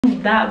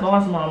That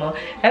boss mama.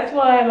 That's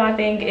why my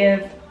thing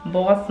is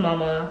boss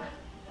mama.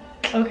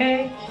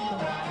 Okay?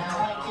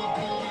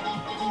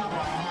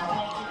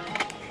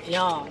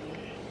 Y'all,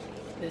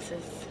 this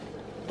is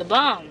the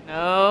bomb.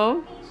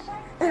 No.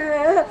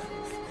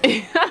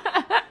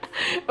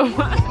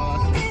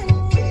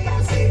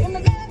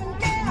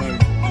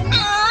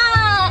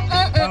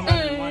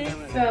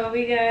 So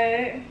we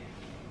got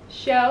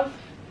Chef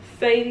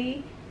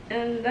Sadie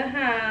in the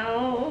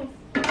house.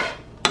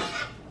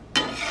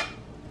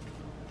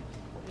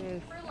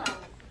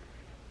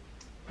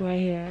 Right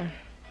here.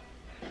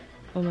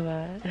 Oh my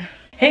god.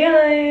 Hey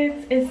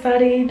guys, it's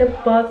Sadia the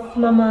Boss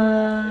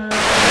Mama.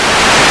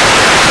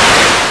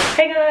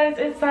 Hey guys,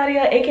 it's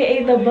Sadia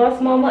aka the Boss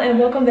Mama, and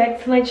welcome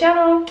back to my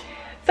channel.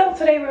 So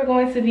today we're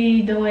going to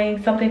be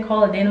doing something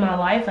called a day in my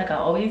life, like I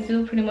always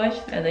do pretty much.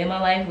 A day in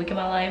my life, week in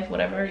my life,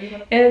 whatever.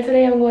 And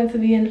today I'm going to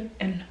be an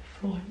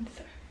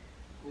influencer.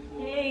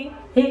 Hey,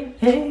 hey,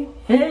 hey,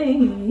 hey,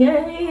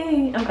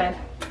 hey. Okay,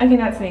 I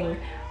cannot sing.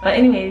 But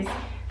anyways,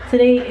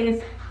 today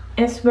is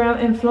Instagram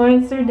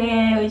influencer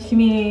day, which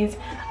means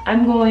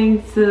I'm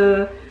going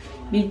to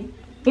be,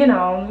 you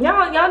know,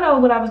 y'all know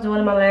what I was doing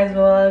in my last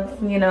vlogs,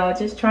 you know,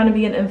 just trying to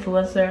be an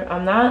influencer.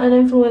 I'm not an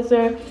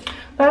influencer,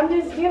 but I'm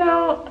just, you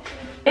know,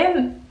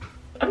 and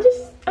I'm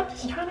just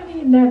trying to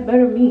be that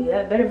better me,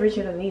 that better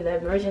version of me,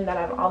 that version that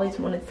I've always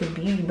wanted to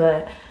be,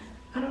 but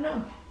I don't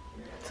know.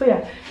 So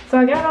yeah, so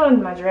I got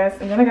on my dress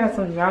and then I got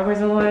some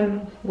joggers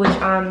on, which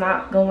I'm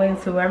not going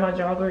to wear my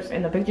joggers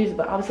in the pictures,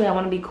 but obviously I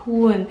want to be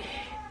cool and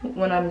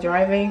when I'm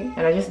driving.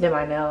 And I just did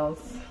my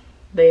nails.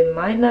 They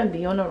might not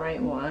be on the right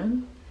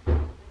one,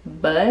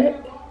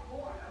 but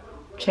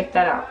check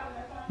that out.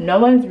 No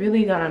one's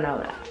really gonna know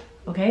that,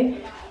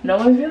 okay? No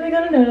one's really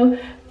gonna know,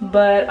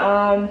 but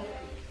alright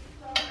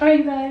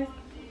you guys,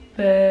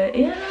 but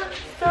yeah,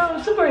 so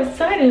I'm super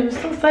excited. I'm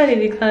so excited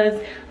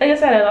because like I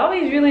said, I've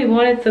always really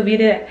wanted to be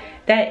that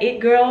it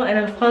girl, and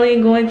I'm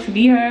finally going to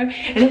be her.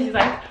 And it's just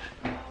like,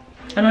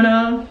 I don't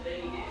know,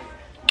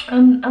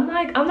 I'm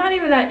not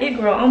even that it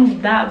girl,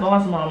 I'm that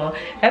boss mama.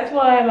 That's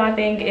why my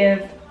thing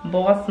is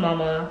boss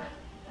mama,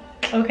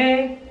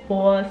 okay?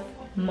 Boss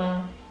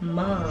mama.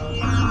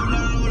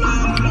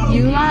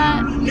 You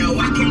lied. No,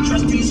 I can't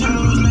trust these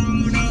hoes.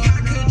 No, how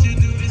could you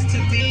do this to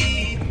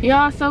me?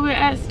 Y'all, so we're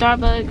at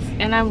Starbucks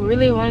and I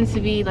really wanted to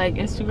be like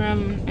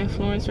Instagram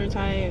influencer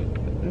type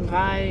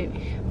vibe,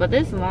 but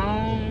this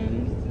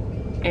line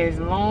is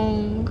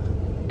long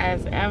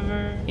as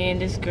ever,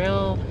 and this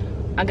girl,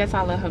 I guess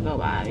I'll let her go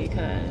by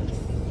because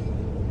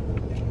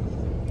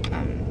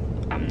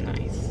I'm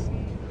nice.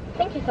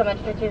 Thank you so much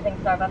for choosing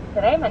Starbucks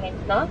today. My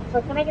name's Knox.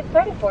 What can I get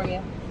started for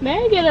you?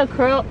 May I get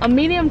a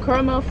medium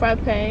caramel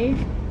frappe? You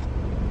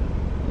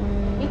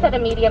said a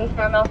medium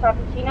caramel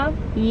frappuccino?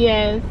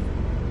 Yes.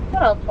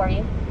 What else for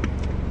you?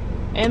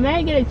 And may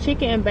I get a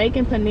chicken and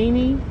bacon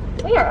panini?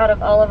 We are out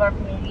of all of our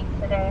paninis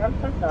today. I'm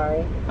so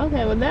sorry.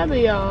 Okay, well that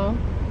be all.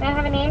 May I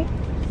have a name?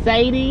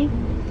 Sadie.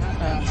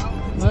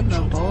 What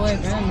the boys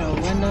in the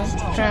window?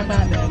 Trap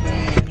out the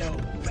bando.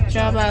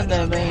 Trap out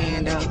the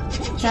bando.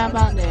 Trap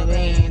out the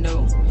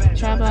bando.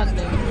 Trap out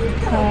the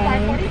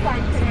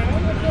 $5.45 today.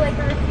 Would you like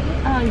a receipt?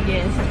 Oh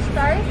yes.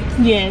 Sorry?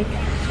 Yes.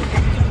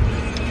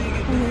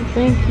 Oh,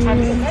 thank you. Have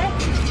a good day.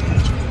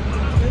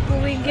 Look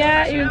what we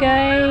got, you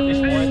guys.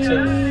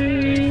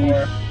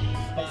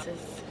 This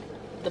is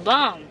the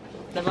bomb.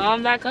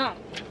 TheBomb.com.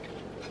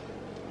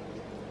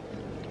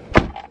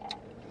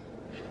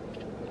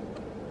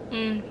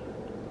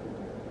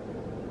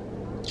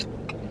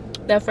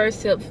 That first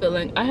sip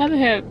feeling. I haven't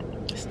had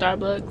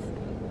Starbucks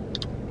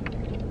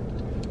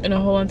in a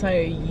whole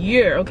entire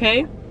year,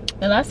 okay?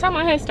 The last time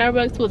I had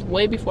Starbucks was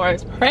way before I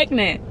was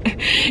pregnant.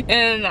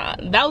 And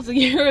that was a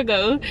year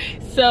ago.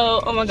 So,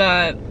 oh my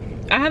god.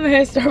 I haven't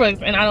had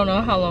Starbucks in I don't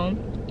know how long.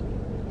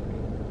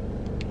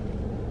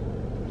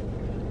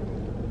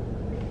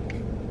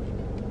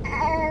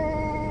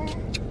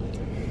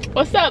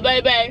 What's up,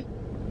 baby?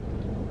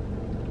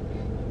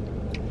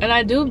 And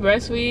I do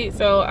breastfeed,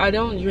 so I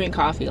don't drink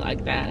coffee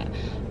like that.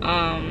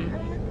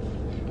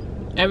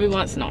 Every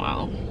once in a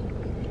while.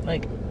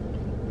 Like,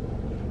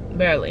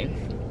 barely.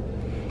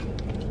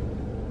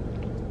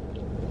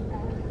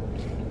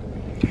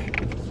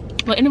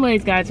 But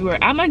anyways, guys, we're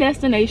at my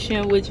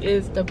destination, which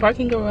is the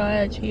parking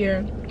garage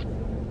here.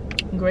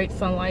 Great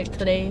sunlight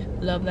today.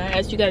 Love that.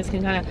 As you guys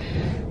can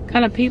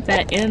kind of peep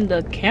that in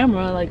the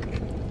camera, like,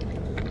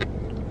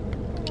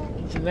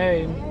 it's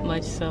very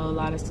much so a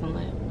lot of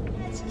sunlight.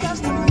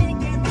 Just a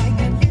weekend, I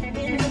can live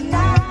in the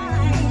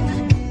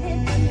night,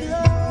 in the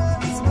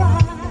love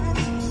spot.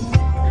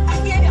 I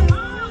gave you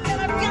all that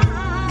I've got.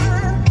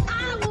 I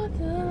want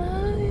to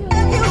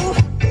love you,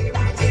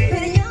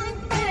 pretty young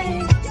thing.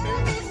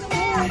 You're this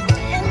one.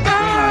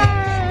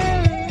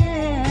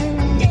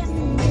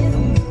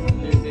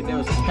 There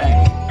was a pack.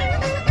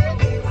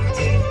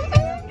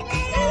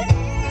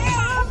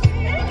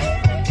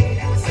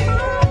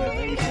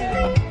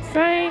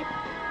 Frank.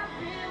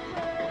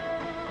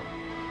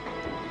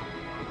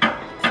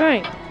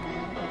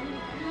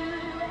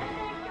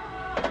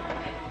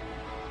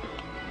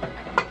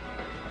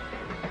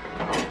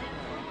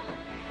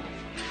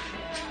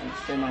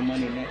 spend my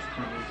money next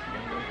time.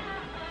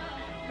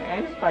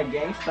 Man, it's like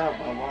GameStop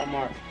or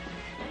Walmart.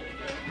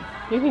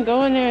 You can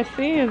go in there and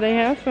see if they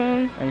have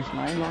some. Hey,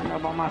 I ain't gonna know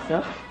about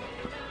myself.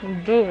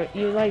 Do it.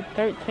 You're like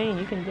 13.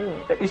 You can do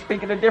it. You're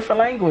speaking a different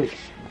language.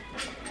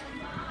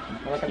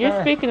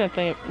 You're speaking a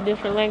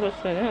different language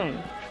to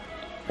them.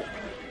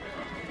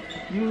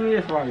 You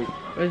is right.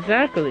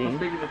 Exactly. I'm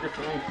speaking a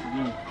different language to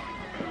them.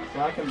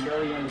 So I can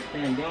barely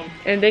understand them.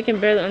 And they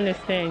can barely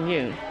understand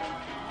you.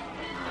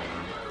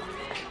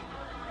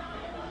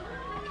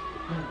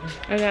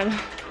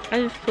 I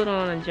just put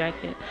on a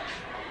jacket.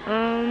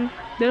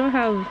 They don't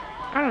have,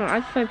 I don't know, I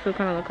just like to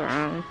kind of look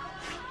around.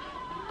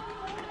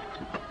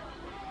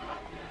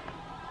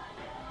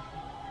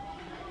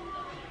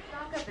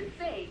 Stock up and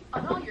save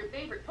on all your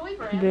favorite toy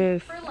brands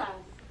This for less.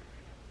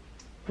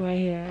 right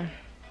here.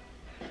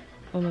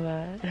 Oh my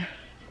god.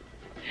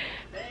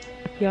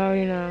 Y'all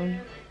already know.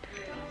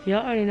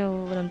 Y'all already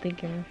know what I'm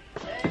thinking.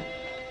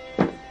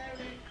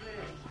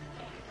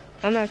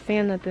 I'm not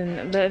saying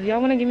nothing, but if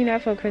y'all want to give me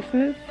that for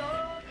Christmas,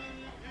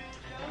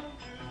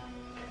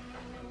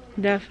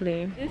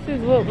 definitely. This is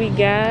what we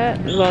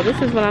got. Well,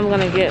 this is what I'm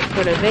gonna get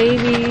for the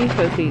baby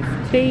because he's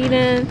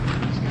feeding.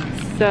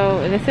 So,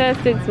 and it says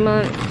 6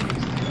 months.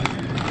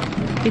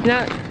 He's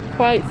not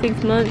quite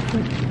 6 months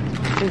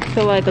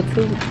until like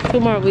two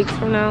more weeks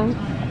from now.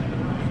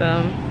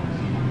 So,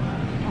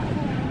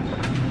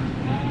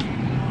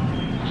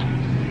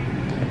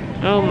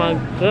 oh my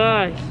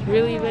gosh,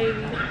 really,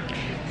 baby?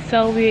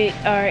 So we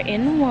are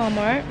in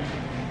Walmart.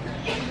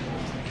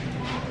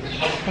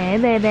 Hey,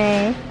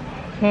 baby.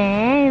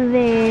 Hey,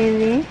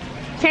 baby.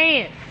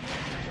 Chance.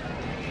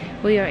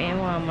 We are in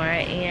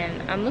Walmart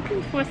and I'm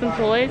looking for some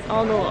toys,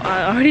 although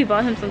I already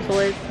bought him some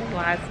toys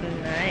last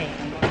night.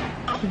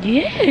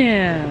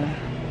 Yeah.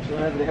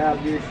 Glad to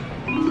have this.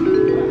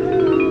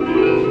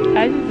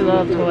 I just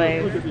love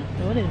toys.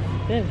 What is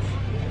this?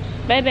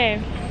 Baby,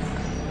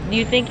 do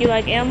you think you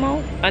like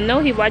Elmo? I know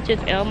he watches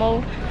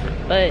Elmo,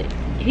 but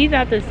he's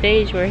at the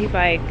stage where he's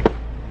like,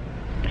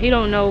 he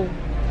don't know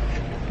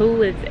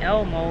who is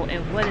Elmo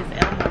and what is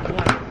Elmo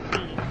going to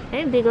be.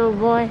 Hey, big old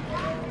boy.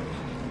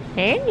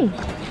 Hey.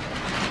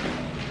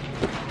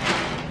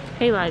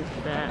 He likes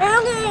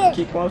that.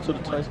 Keep close to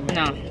the toys, man.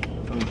 No.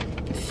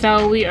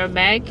 So we are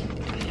back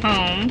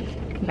home,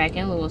 back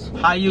in Louisville.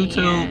 Hi,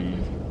 YouTube. And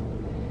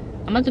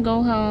I'm about to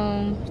go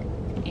home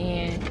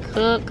and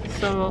cook.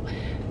 So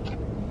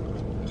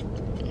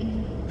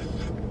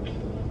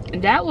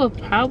that will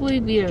probably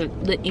be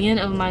the end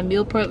of my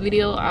meal prep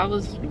video. I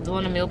was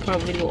doing a meal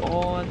prep video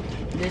all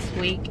this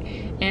week,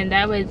 and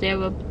that right there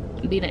will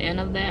be the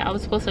end of that. I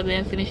was supposed to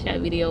have finished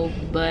that video,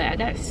 but I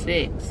got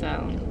sick,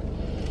 so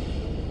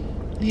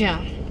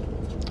yeah.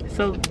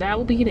 So that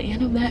will be the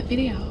end of that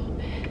video.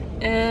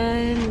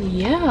 And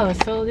yeah,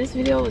 so this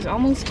video is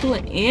almost to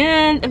an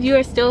end. If you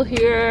are still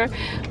here,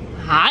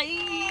 hi.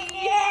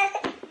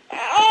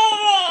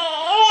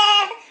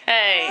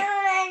 Hey.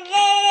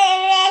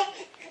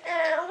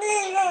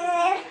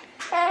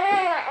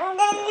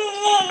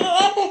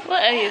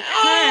 What are you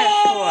crying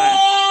for?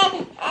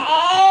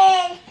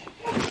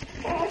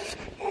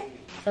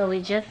 So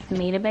we just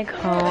made it back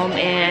home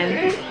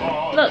and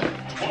look.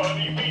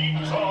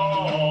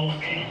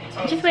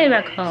 Just made it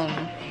back home.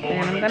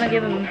 And I'm gonna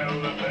give him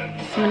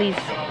some of these.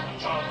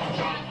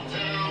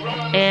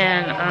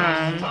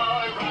 And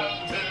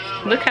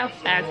look how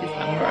fast he's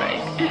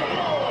crying.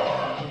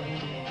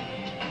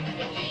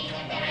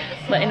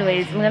 But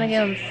anyways, I'm gonna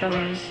give him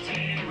some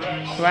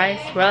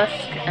rice rusk.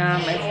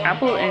 It's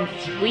apple and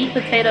sweet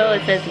potato.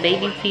 It says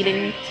baby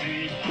feeding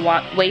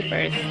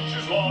wafers.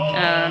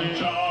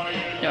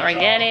 They're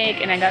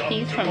organic, and I got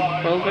these from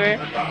Kroger.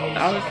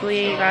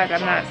 Obviously, guys,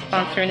 I'm not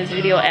sponsoring this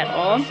video at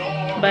all,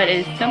 but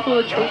it's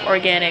Simple Truth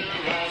Organic.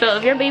 So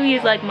if your baby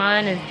is like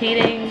mine and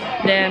feeding,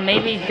 then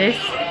maybe this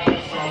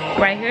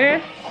right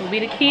here will be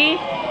the key.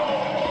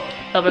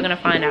 But we're gonna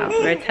find out.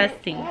 We're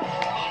testing.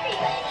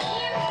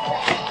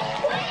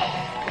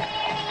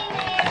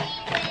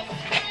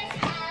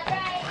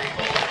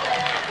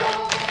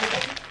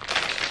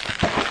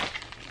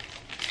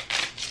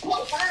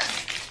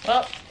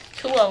 Well,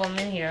 two of them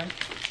in here.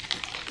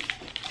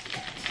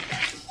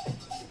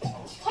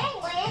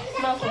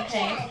 Smells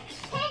okay.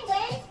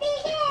 Penguins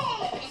begin!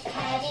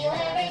 Have you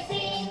ever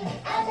seen a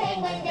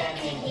penguin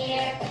dancing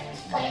here?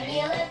 When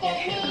you look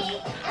at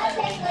me, a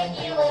penguin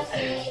you will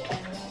see.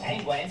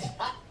 Penguins.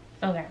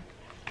 Okay.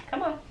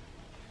 Come on.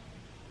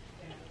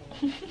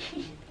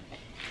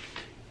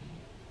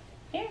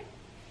 Here.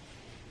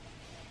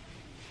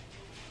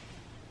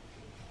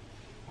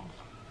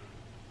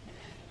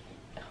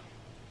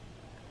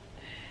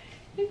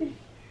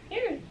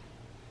 Here.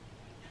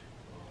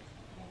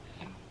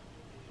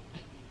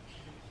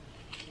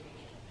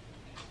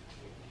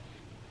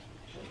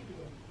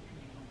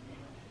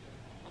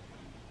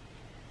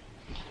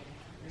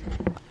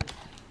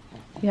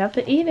 You have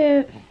to eat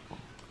it.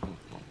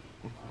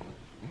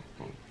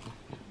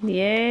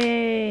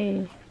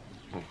 Yay.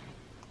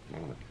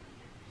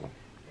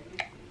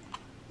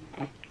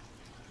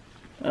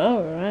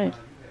 All right.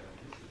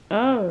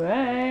 All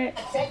right.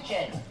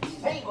 Attention,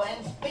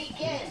 penguins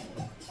begin.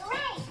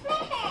 Right,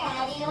 Flipper!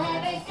 Have you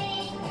ever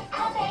seen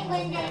a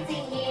penguin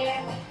dancing here?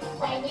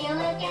 When you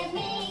look at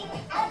me,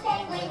 a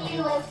penguin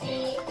you will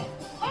see.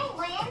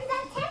 Penguins,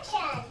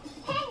 attention!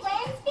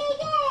 Penguins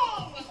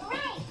begin!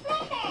 Right,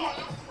 Flipper!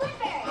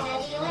 Flipper!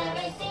 Have you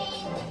ever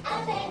seen a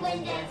penguin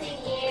dancing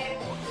here?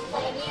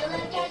 When you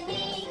look at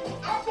me,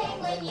 a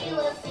penguin you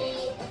will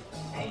see.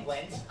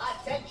 Penguins,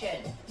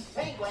 attention.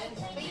 Penguins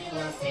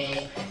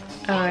begin.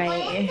 All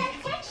right.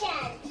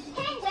 Attention!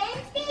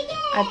 Penguins begin!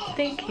 I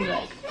think he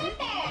likes.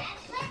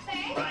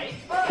 Right.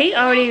 He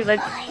already like.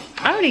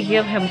 I already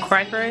give him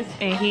crackers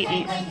and he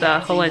eats the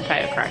whole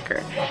entire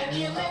cracker.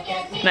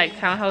 Like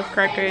Townhouse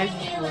crackers,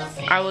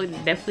 I would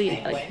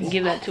definitely like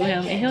give that to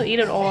him and he'll eat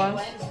it all.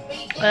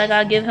 Like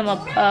I'll give him a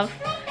puff,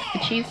 a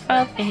cheese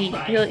puff, and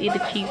he'll eat the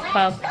cheese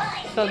puff.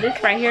 So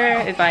this right here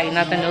is like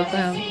nothing new to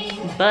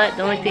him. But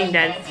the only thing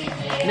that's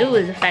new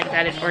is the fact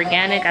that it's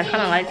organic. I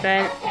kind of like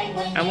that.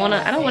 I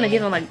don't want to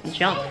give him like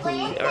junk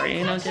food or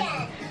just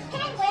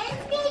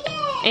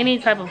any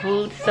type of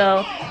food.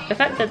 So the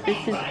fact that this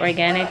is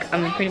organic,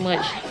 I'm pretty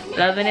much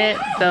loving it.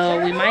 So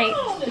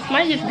this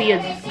might just be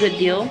a good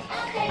deal.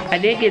 I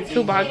did get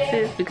 2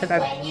 boxes because I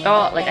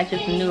thought, like, I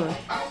just knew,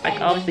 like,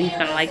 obviously he's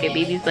gonna like it.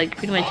 Baby's like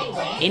pretty much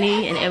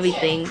any and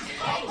everything,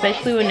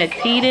 especially when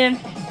it's eating.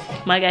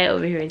 My guy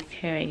over here is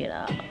tearing it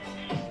up.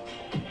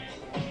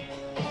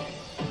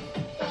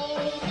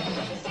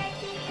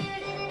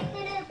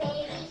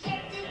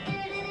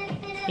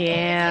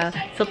 Yeah,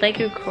 so thank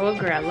you,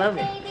 Kroger. I love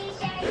it.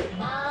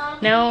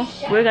 Now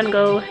we're gonna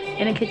go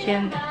in the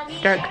kitchen,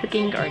 start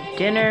cooking our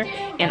dinner,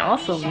 and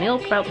also meal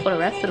prep for the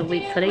rest of the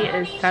week. Today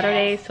is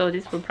Saturday, so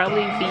this will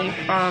probably be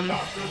from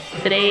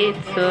today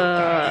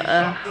to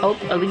I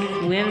hope at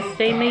least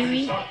Wednesday,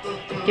 maybe.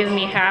 Giving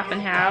me half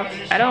and half.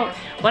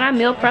 When I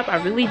meal prep, I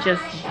really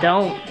just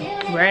don't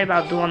worry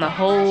about doing the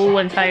whole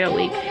entire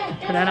week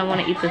because I don't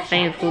want to eat the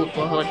same food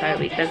for a whole entire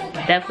week. That's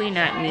definitely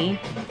not me.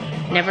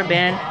 Never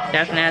been.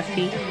 That's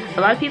nasty.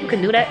 A lot of people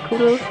can do that.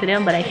 Kudos to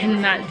them, but I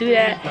cannot do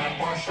that.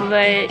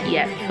 But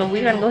yes, so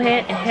we're gonna go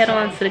ahead and head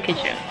on to the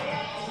kitchen.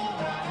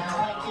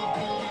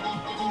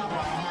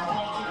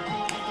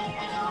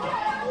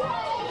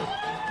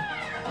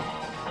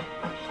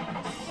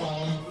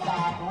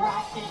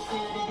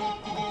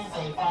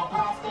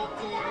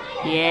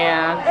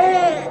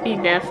 Yeah, he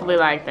definitely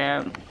like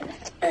that.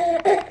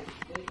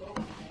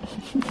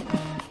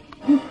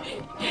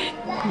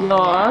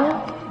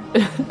 Yeah.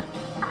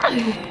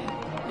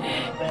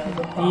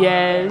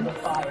 Yes.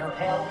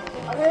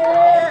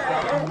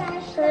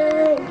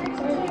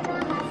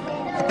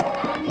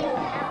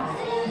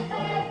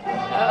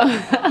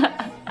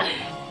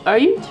 Are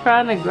you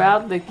trying to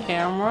grab the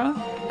camera?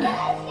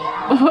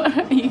 What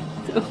are you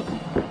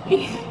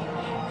doing?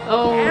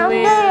 Oh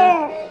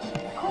man.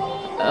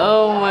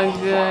 Oh my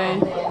god.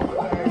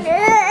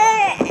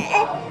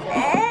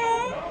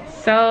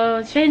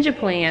 So, change of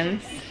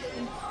plans.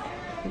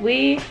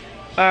 We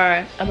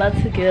are about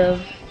to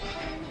give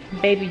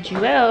baby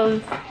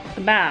Jewels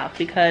a bath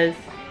because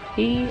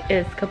he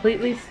is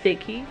completely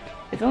sticky.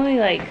 It's only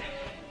like,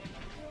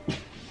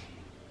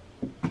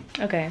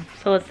 okay,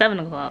 so it's 7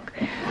 o'clock.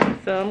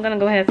 So I'm gonna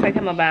go ahead and take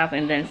him a bath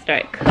and then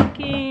start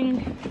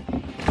cooking.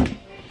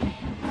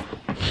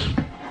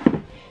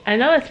 I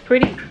know it's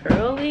pretty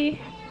early.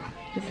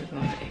 This is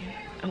my day.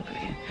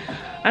 Okay.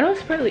 I know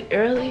it's pretty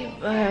early,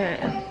 but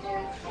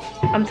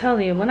I'm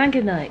telling you, when I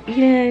get done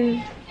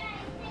eating,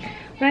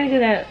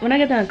 when I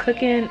get done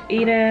cooking,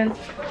 eating,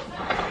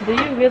 do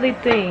you really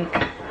think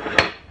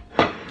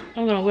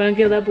I'm gonna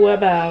give that boy a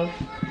bath?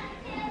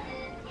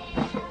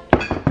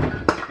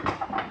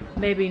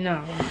 Maybe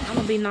no. I'm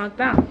gonna be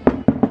knocked out.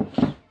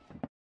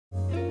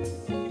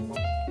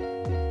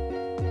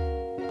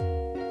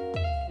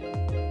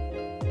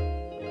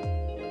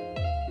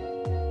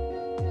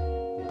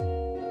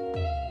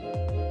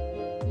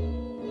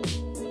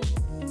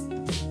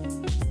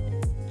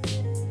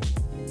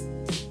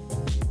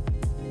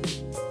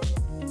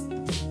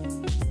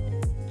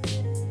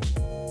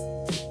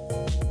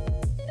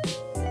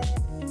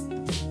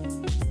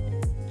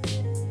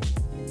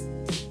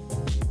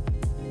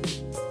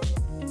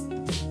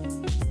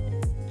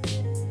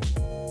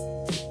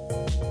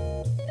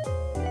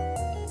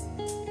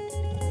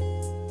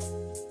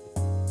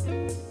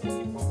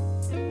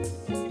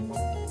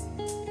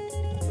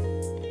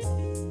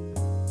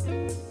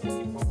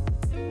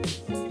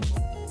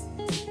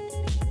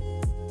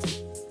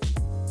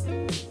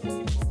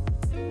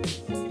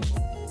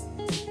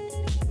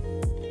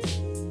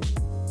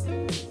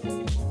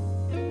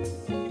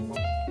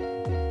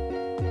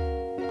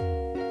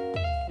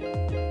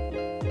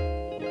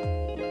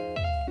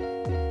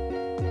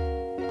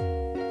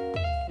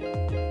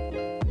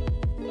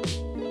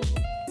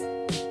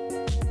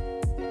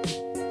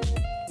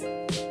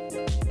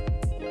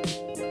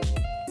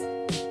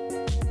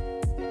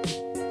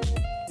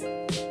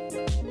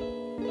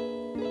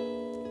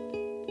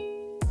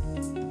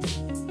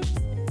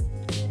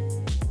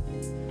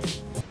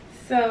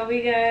 So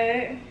we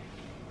got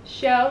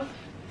Chef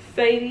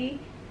Sadie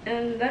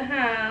in the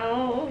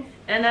house.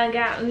 And I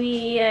got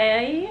me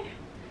a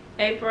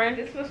apron.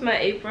 This was my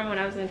apron when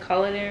I was in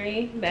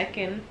culinary back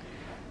in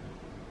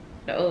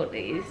the old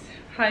days,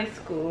 high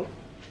school.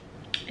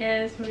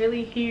 And it's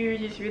really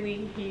huge. It's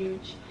really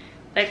huge.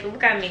 Like,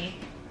 look at me.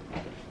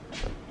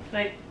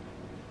 Like,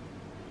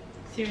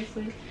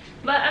 seriously.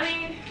 But I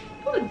mean,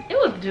 it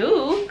would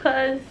do,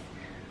 cause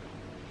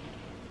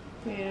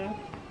yeah.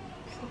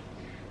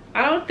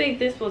 I don't think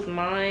this was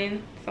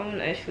mine.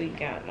 Someone actually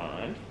got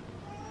mine.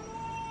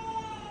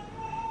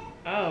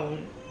 Oh.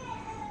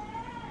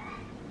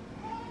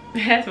 It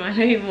has my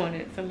name on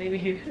it, so maybe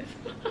it is.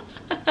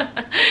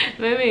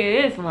 Maybe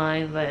it is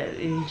mine, but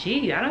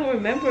gee, I don't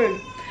remember.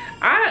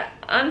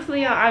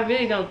 Honestly, I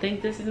really don't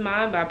think this is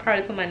mine, but I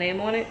probably put my name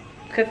on it.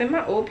 Because in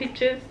my old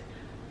pictures,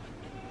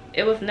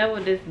 it was never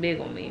this big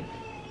on me.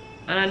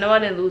 And I know I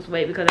didn't lose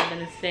weight because I've been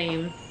the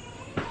same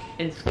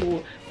in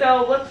school.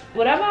 So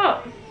what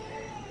about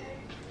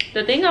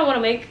the thing I want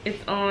to make is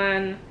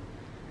on,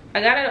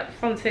 I got it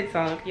from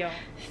TikTok, y'all.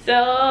 So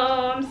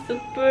I'm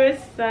super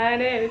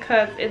excited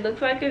because it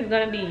looks like it's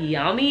gonna be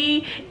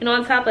yummy, and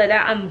on top of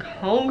that I'm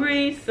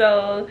hungry.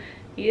 So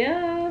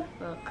yeah,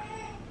 look.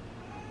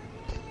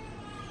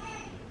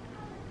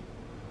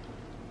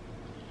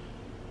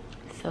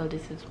 So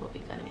this is what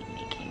we're gonna be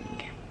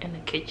making in the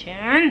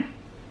kitchen.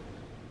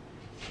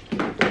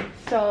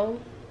 So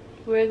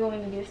we're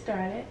going to get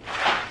started.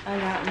 I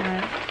got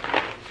my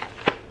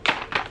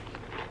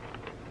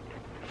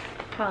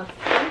pasta.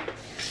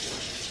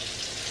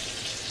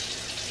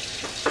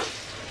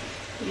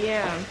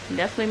 Yeah,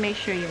 definitely make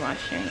sure you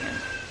wash your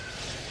hands.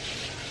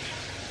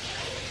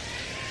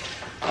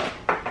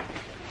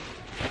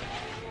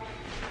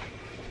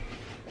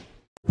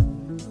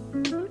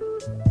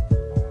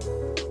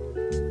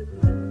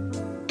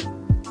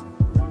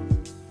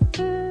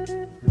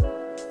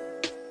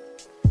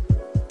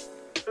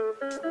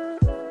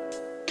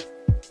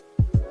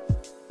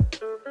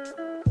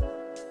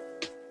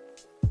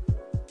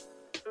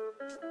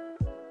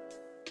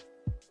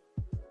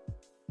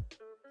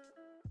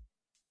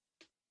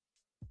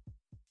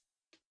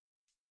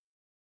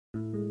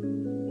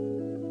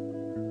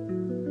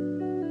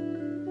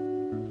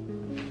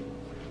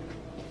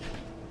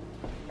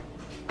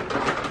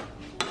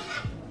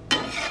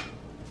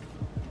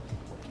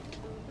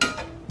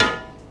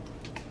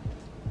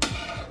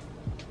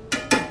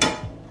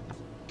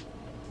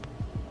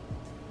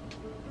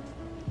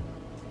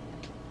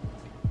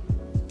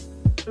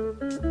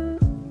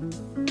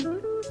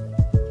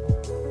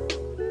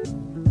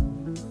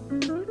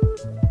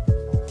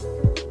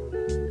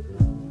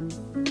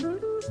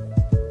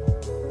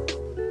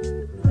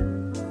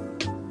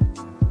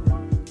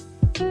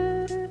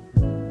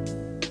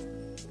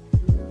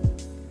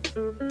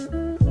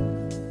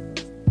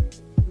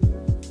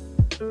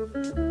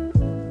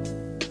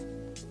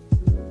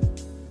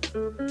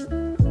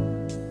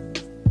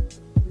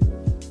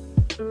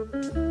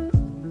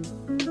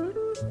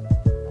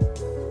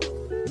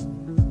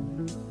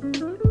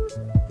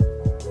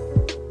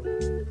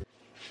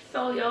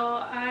 So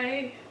y'all,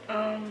 I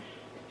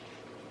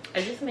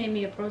just made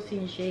me a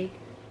protein shake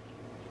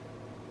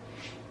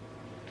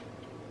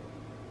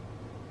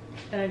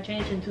that I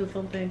changed into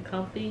something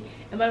comfy.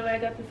 And by the way, I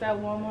got this at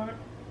Walmart.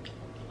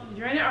 I'm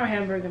draining our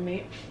hamburger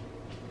meat.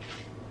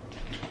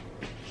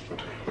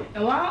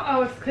 And while I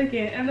was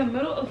cooking, in the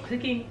middle of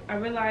cooking, I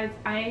realized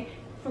I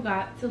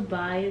forgot to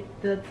buy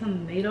the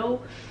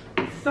tomato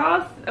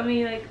sauce. I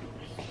mean, like,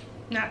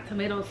 not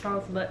tomato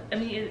sauce, but I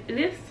mean, it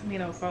is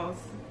tomato sauce.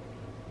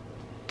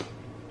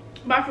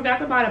 But I forgot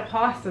to buy the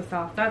pasta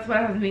sauce. That's what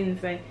I was meaning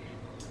to say.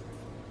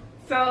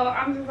 So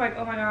I'm just like,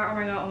 oh my god, oh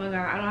my god, oh my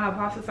god. I don't have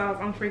pasta sauce.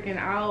 I'm freaking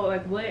out.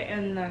 Like, what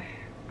in the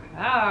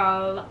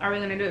hell are we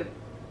gonna do?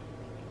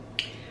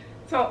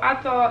 So I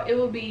thought it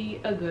would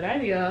be a good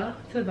idea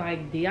to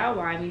like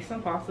DIY me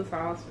some pasta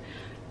sauce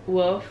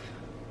with.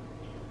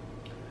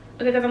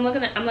 Okay, because I'm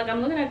looking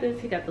at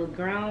this. He got the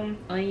ground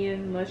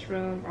onion,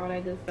 mushroom, all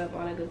that good stuff,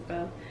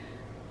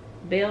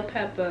 bell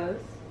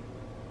peppers,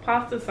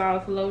 pasta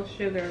sauce, low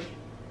sugar.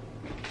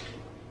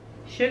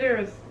 Sugar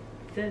is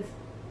says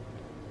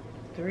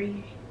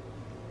 3,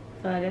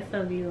 so I guess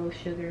that'll be low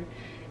sugar.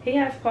 He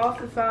has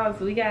pasta sauce.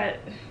 We got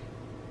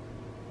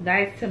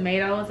diced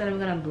tomatoes, and I'm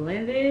gonna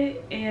blend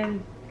it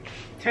and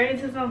turn it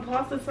into some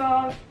pasta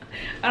sauce.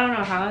 I don't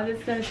know how this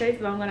is gonna taste,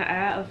 but I'm gonna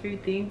add a few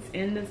things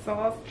in the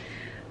sauce.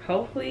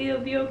 Hopefully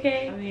it'll be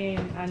okay. I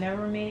mean, I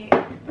never made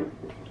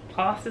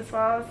pasta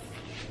sauce.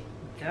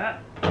 Duh.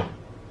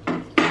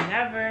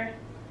 Never.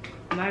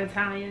 I'm not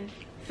Italian.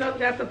 So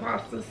got the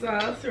pasta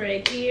sauce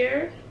right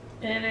here,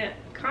 and it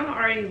kind of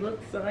already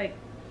looks like,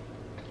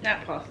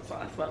 not pasta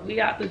sauce, but we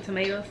got the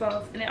tomato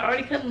sauce, and it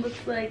already kind of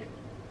looks like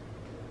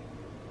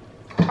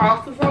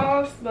pasta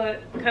sauce,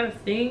 but it kind of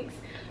stinks.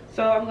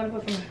 So I'm gonna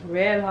put some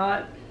red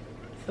hot,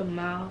 some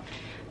mild.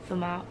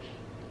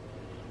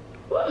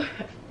 All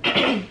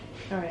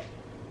right,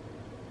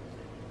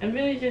 I'm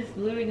really just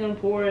literally gonna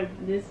pour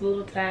this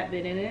little tad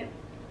bit in it.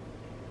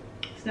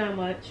 It's not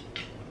much.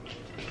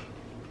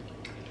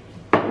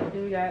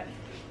 Then we got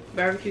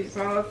barbecue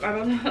sauce. I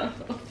don't know.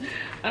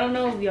 I don't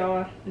know if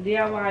y'all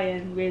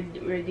DIYing. We're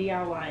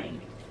DIYing.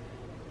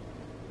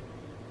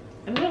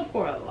 I'm gonna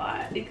pour a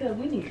lot because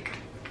we need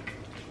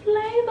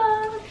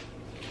flavor.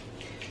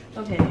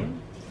 Okay,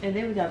 and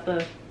then we got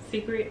the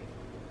secret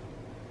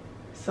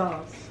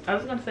sauce. I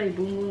was gonna say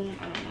boom boom.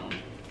 I don't know.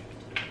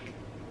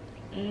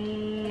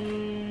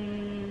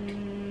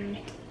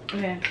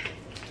 Okay.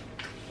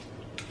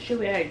 Should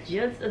we add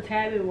just a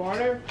tad bit of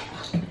water?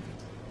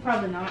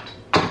 Probably not.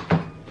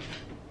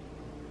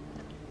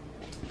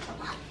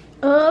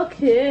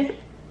 Okay.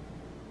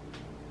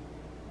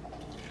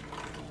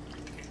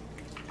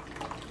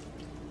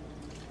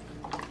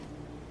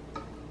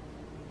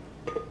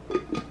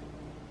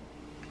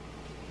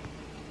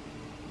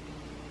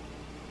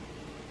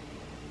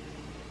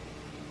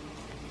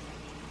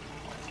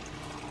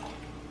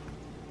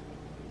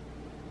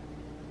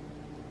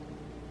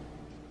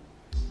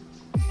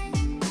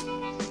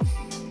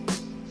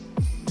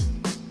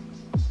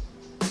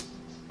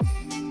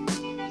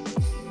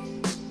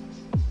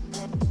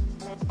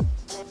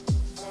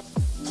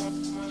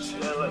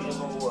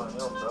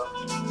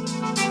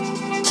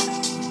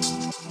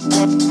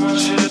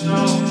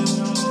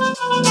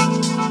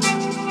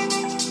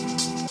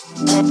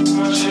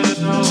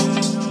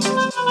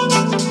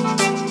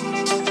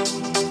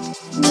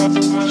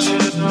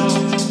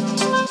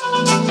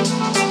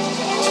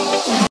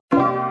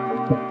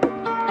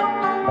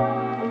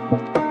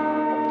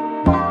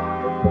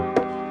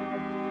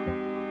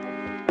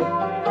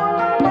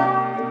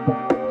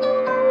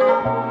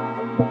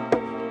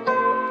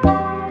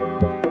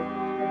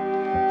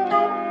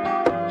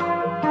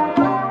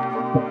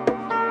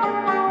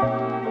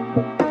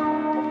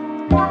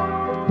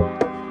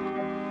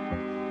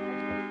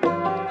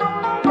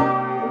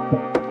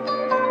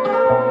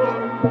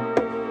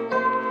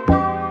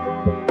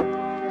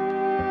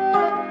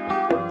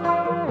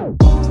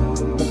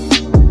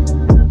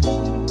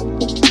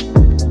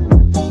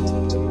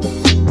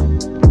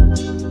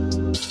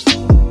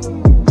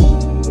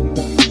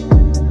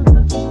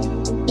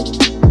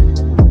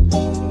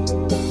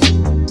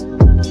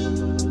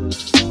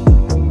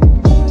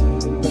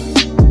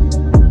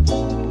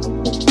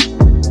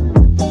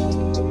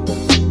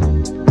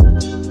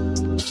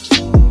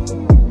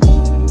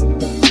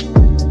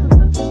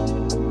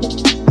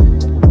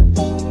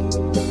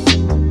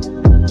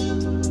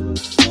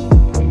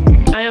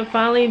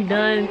 Finally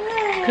done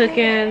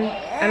cooking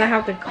and I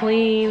have to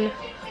clean,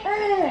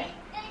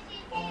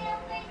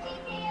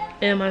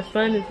 and my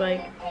son is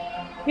like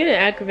getting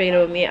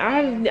aggravated with me.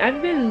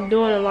 I've been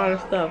doing a lot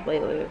of stuff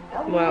lately.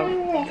 Well,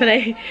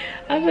 today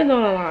I've been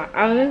doing a lot.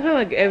 I've been kind of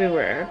like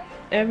everywhere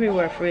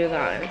for you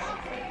guys.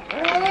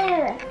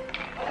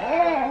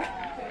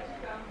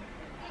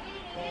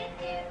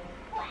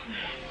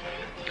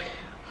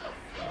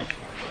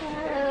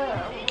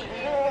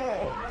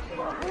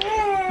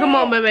 Come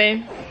on,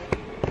 baby.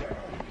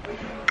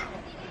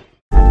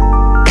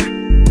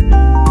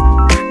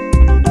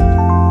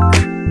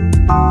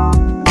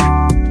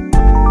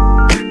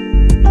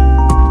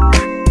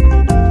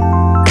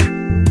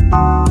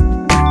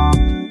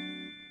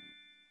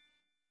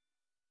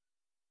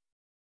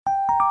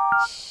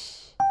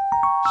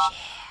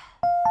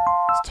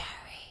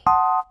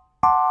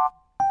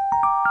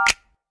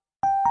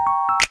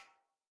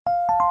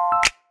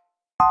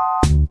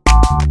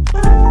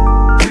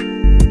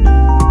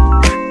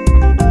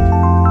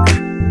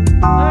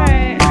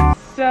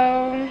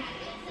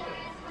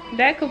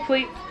 That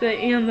completes the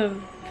end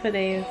of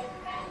today's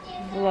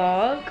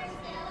vlog.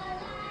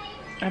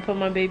 I put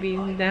my baby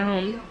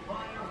down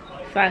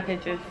so I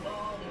could just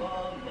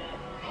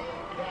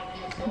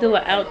do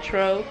an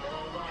outro.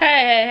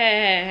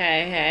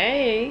 Hey.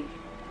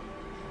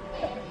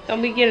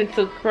 Don't be getting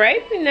too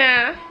crazy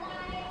now.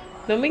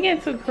 Don't be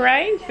getting too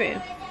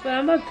crazy. So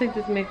I'm about to take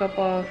this makeup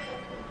off.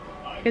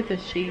 Hit the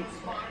sheets.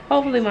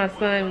 Hopefully my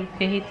son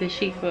can hit the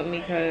sheets with me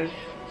because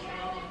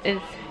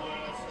it's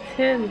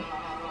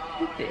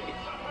 10:50.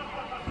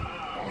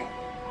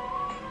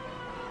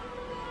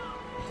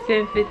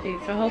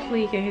 10:50, so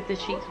hopefully he can hit the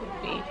sheets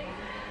with me.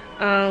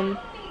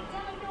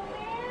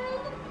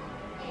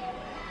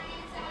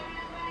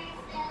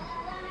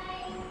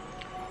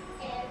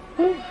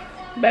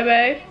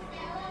 Bye-bye.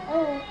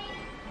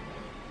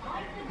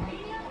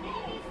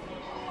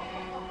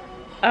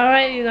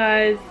 Alright, you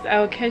guys,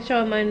 I'll catch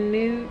y'all in my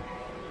new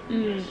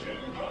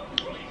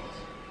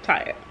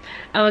tired.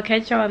 I will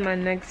catch y'all in my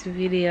next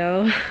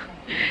video.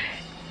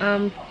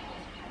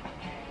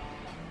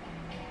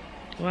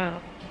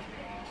 Wow.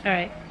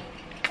 Alright.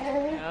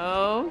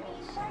 Oh.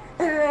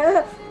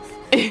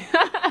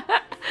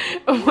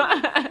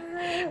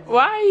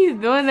 Why are you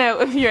doing that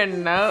with your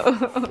nose?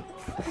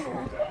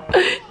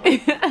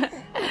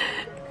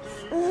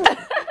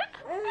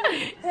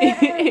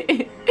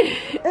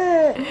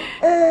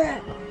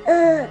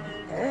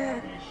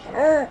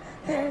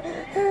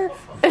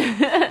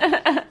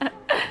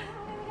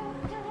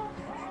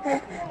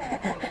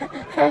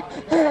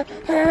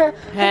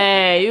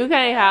 Hey, you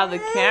can't have the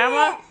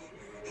camera.